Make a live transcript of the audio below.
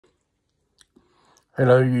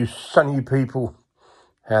Hello, you sunny people.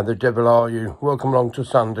 How the devil are you? Welcome along to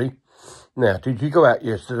Sunday. Now, did you go out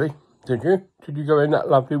yesterday? Did you? Did you go in that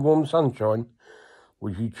lovely warm sunshine?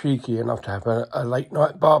 Was you cheeky enough to have a late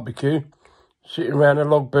night barbecue? Sitting around a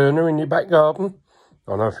log burner in your back garden?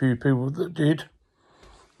 I know a few people that did.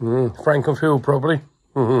 Frank and Phil probably.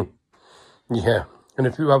 Yeah, and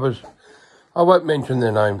a few others. I won't mention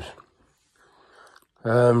their names.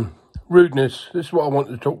 Rudeness. This is what I want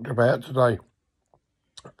to talk about today.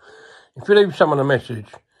 If you leave someone a message,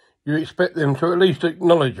 you expect them to at least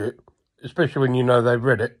acknowledge it, especially when you know they've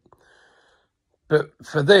read it. But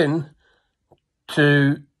for them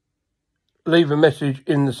to leave a message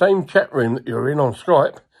in the same chat room that you're in on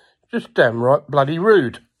Skype, just damn right bloody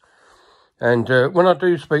rude. And when I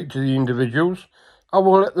do speak to the individuals, I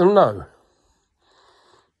will let them know.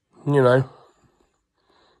 You know,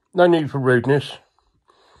 no need for rudeness.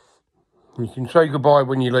 You can say goodbye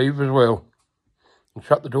when you leave as well. And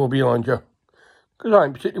shut the door behind you. Because I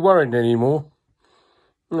ain't particularly worried anymore.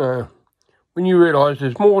 No. When you realise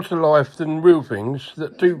there's more to life than real things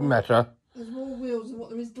that do matter. There's more wheels than what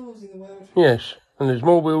there is doors in the world. Yes, and there's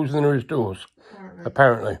more wheels than there is doors.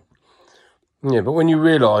 Apparently. Yeah, but when you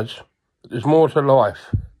realise that there's more to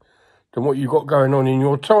life than what you've got going on in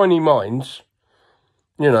your tiny minds,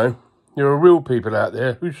 you know, there are real people out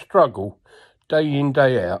there who struggle day in,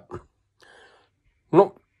 day out.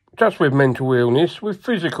 Not just with mental illness, with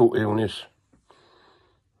physical illness.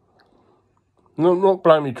 Not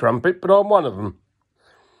blowing me trumpet, but I'm one of them.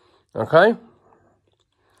 Okay?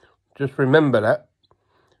 Just remember that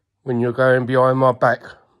when you're going behind my back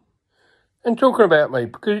and talking about me,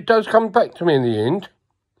 because it does come back to me in the end.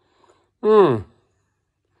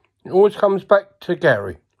 It always comes back to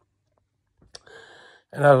Gary.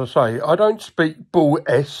 And as I say, I don't speak bull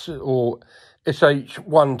S or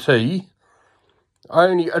SH1T. I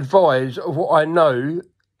only advise of what I know,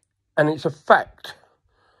 and it's a fact.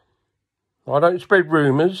 I don't spread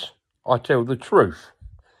rumours, I tell the truth.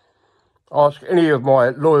 Ask any of my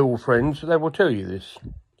loyal friends, they will tell you this.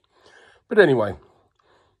 But anyway,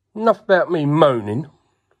 enough about me moaning,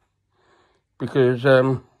 because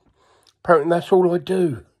apparently that's all I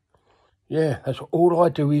do. Yeah, that's all I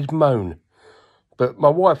do is moan. But my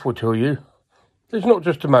wife will tell you, there's not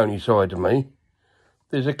just a moany side of me,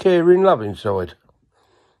 there's a caring, loving side.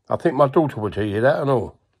 I think my daughter would tell you that and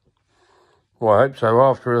all. Well, I hope so,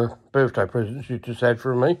 after a birthday present she just had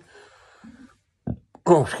from me.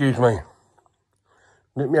 Oh, excuse me.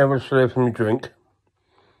 Let me have a slurp from my drink.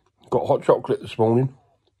 Got hot chocolate this morning,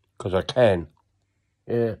 because I can.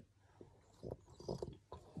 Yeah.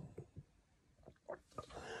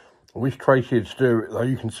 I wish Tracy would stir it, though.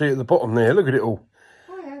 You can see at the bottom there. Look at it all.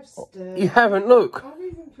 I have stirred. You haven't, look. I've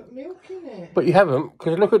even put milk in it. But you haven't,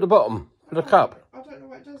 because look at the bottom of the cup. I don't know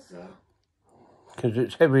what does that. Because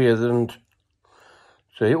it's heavier than...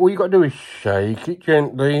 See, all you got to do is shake it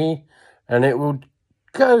gently, and it will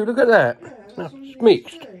go. Look at that. Yeah, It's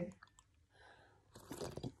mixed.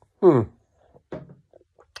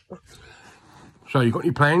 So, you got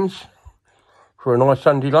any plans for a nice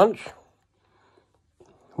Sunday lunch?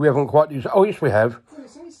 We haven't quite... Oh, yes, we have. Well,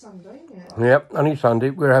 it's only Sunday, isn't it? Yep, only Sunday.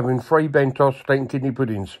 We're having 3 Bentos steak and kidney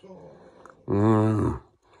puddings.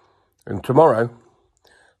 And tomorrow,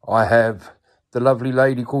 I have the lovely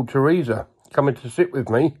lady called Teresa coming to sit with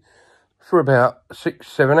me for about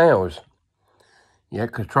 6-7 hours. Yeah,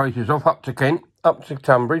 because Tracy's off up to Kent, up to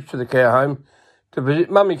Tunbridge, to the care home, to visit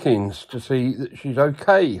Mummykins, to see that she's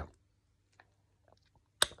okay.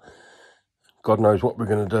 God knows what we're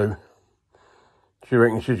going to do. She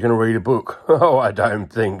reckons she's going to read a book. Oh, I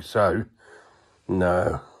don't think so.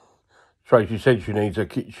 No. Tracy said she needs her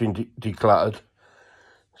kitchen decluttered.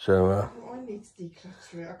 So, Well, I need to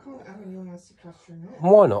declutter it. I can't have anyone else decluttering it.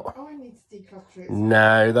 why not? I need to declutter it.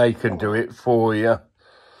 No, they can do it for you. Oh,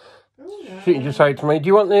 no. She can just say to me, do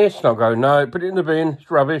you want this? And I'll go, no, put it in the bin, it's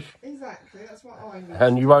rubbish. Exactly, that's what I need.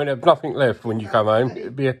 And you won't have nothing left when you come home. It'll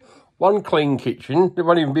be one clean kitchen. There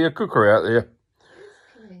won't even be a cooker out there.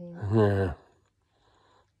 Clean. Yeah.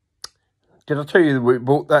 Did I tell you that we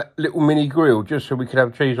bought that little mini grill just so we could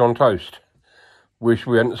have cheese on toast? Wish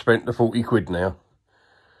we hadn't spent the 40 quid now.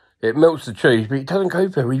 It melts the cheese, but it doesn't go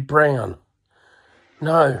very brown.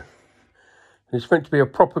 No. It's meant to be a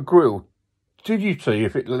proper grill. Did you see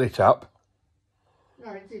if it lit up?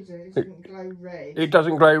 No, it didn't. It didn't glow red. It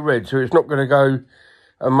doesn't glow red, so it's not going to go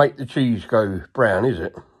and make the cheese go brown, is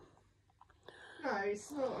it? No,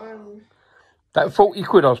 it's not. That 40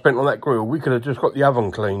 quid I spent on that grill, we could have just got the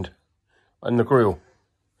oven cleaned and the grill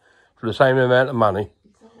for the same amount of money.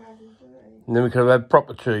 And then we could have had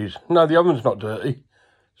proper cheese. No, the oven's not dirty.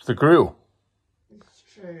 It's the grill. It's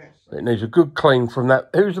true, actually. It needs a good clean from that.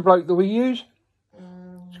 Who's the bloke that we use?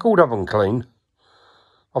 It's called Oven Clean.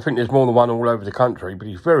 I think there's more than one all over the country, but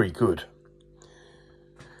he's very good.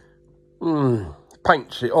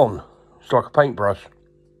 Paints it on. It's like a paintbrush.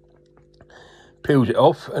 Peels it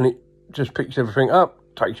off and it just picks everything up,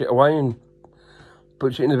 takes it away and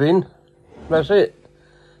puts it in the bin. That's it.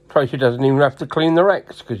 Tracy doesn't even have to clean the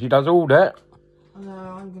racks because he does all that. I know,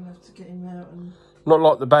 I'm going to have to get him out and... Not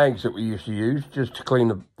like the bags that we used to use, just to clean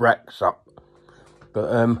the racks up.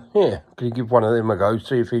 But, yeah, can you give one of them a go,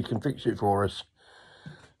 see if he can fix it for us.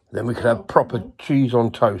 Then we could have proper cheese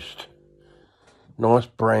on toast. Nice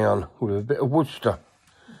brown with a bit of Worcester.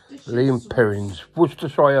 Liam Perrins.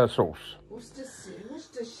 Worcestershire sauce.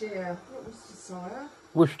 Worcestershire, not Worcestershire.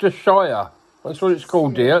 Worcestershire. That's what it's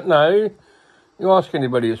called, dear. No, you ask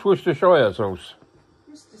anybody, it's Worcestershire sauce.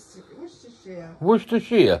 Worcestershire.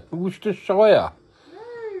 Worcestershire. Worcestershire.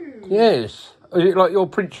 No. Yes. Is it like your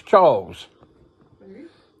Prince Charles? Who?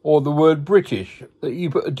 Or the word British that you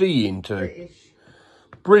put a D into? British.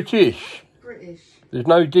 British. British. There's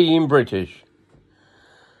no D in British.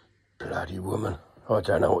 Bloody woman. I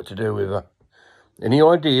don't know what to do with her. Any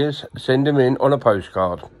ideas? Send them in on a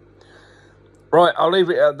postcard. Right, I'll leave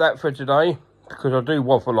it at that for today because I do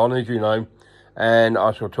waffle on, as you know, and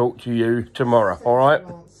I shall talk to you tomorrow. All right?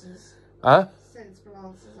 Answers. Huh? Sensible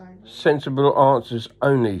answers only. Sensible answers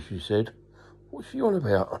only, she said. What's she on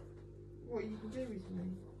about? What you can do with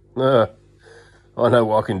me. I know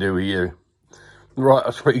what I can do with you. Right,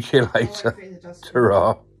 I'll speak to you later. Oh,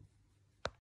 Ta-ra.